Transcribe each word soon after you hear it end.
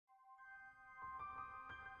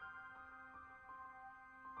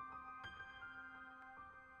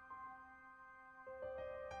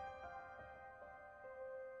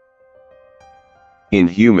In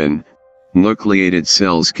human, nucleated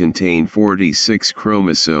cells contain 46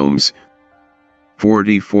 chromosomes,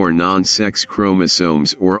 44 non-sex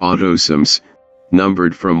chromosomes or autosomes,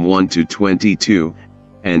 numbered from 1 to 22,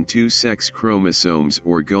 and 2 sex chromosomes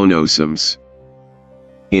or gonosomes.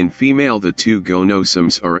 In female the 2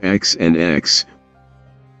 gonosomes are X and X,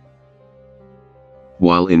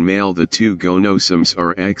 while in male the 2 gonosomes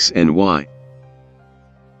are X and Y.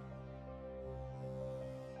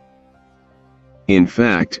 In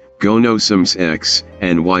fact, gonosomes X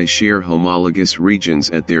and Y share homologous regions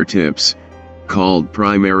at their tips, called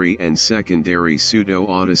primary and secondary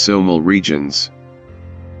pseudo-autosomal regions.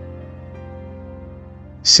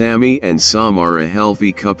 Sammy and Samar, a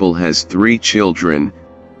healthy couple, has 3 children: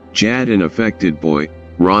 Jad, an affected boy,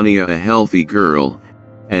 Rania, a healthy girl,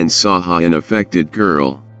 and Saha, an affected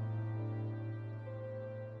girl.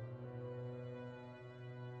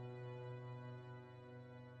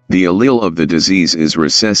 The allele of the disease is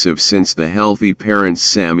recessive since the healthy parents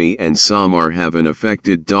Sammy and Samar have an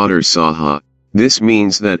affected daughter Saha. This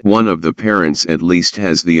means that one of the parents at least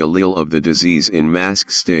has the allele of the disease in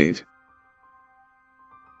mask state.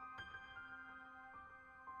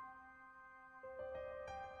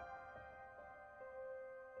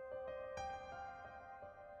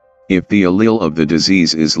 If the allele of the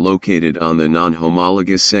disease is located on the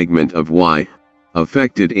non-homologous segment of Y,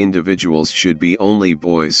 affected individuals should be only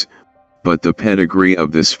boys, but the pedigree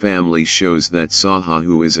of this family shows that Saha,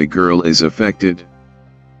 who is a girl, is affected.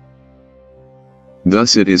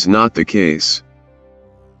 Thus it is not the case.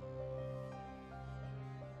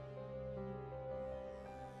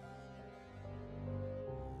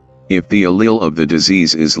 If the allele of the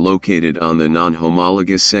disease is located on the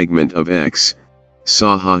non-homologous segment of X,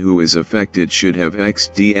 Saha, who is affected, should have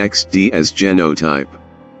XDXD as genotype.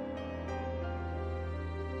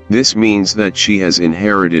 This means that she has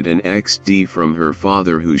inherited an XD from her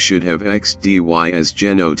father, who should have XDY as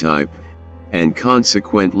genotype, and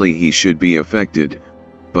consequently he should be affected,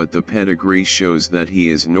 but the pedigree shows that he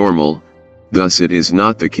is normal, thus it is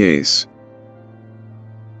not the case.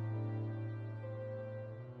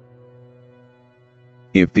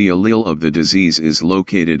 If the allele of the disease is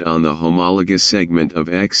located on the homologous segment of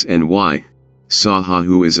X and Y, Saha,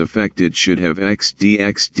 who is affected, should have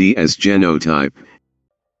XDXD as genotype,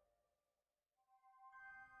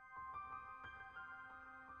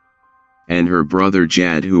 and her brother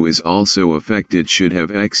Jad, who is also affected, should have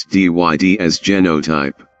XDYD as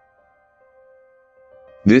genotype.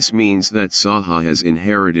 This means that Saha has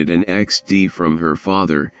inherited an XD from her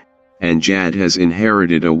father, and Jad has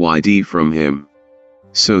inherited a YD from him.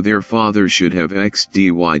 So their father should have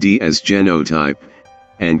XDYD as genotype,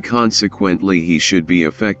 and consequently he should be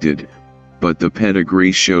affected, but the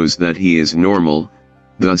pedigree shows that he is normal,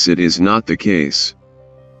 thus it is not the case.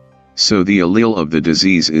 So the allele of the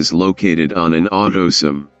disease is located on an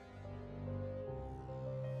autosome.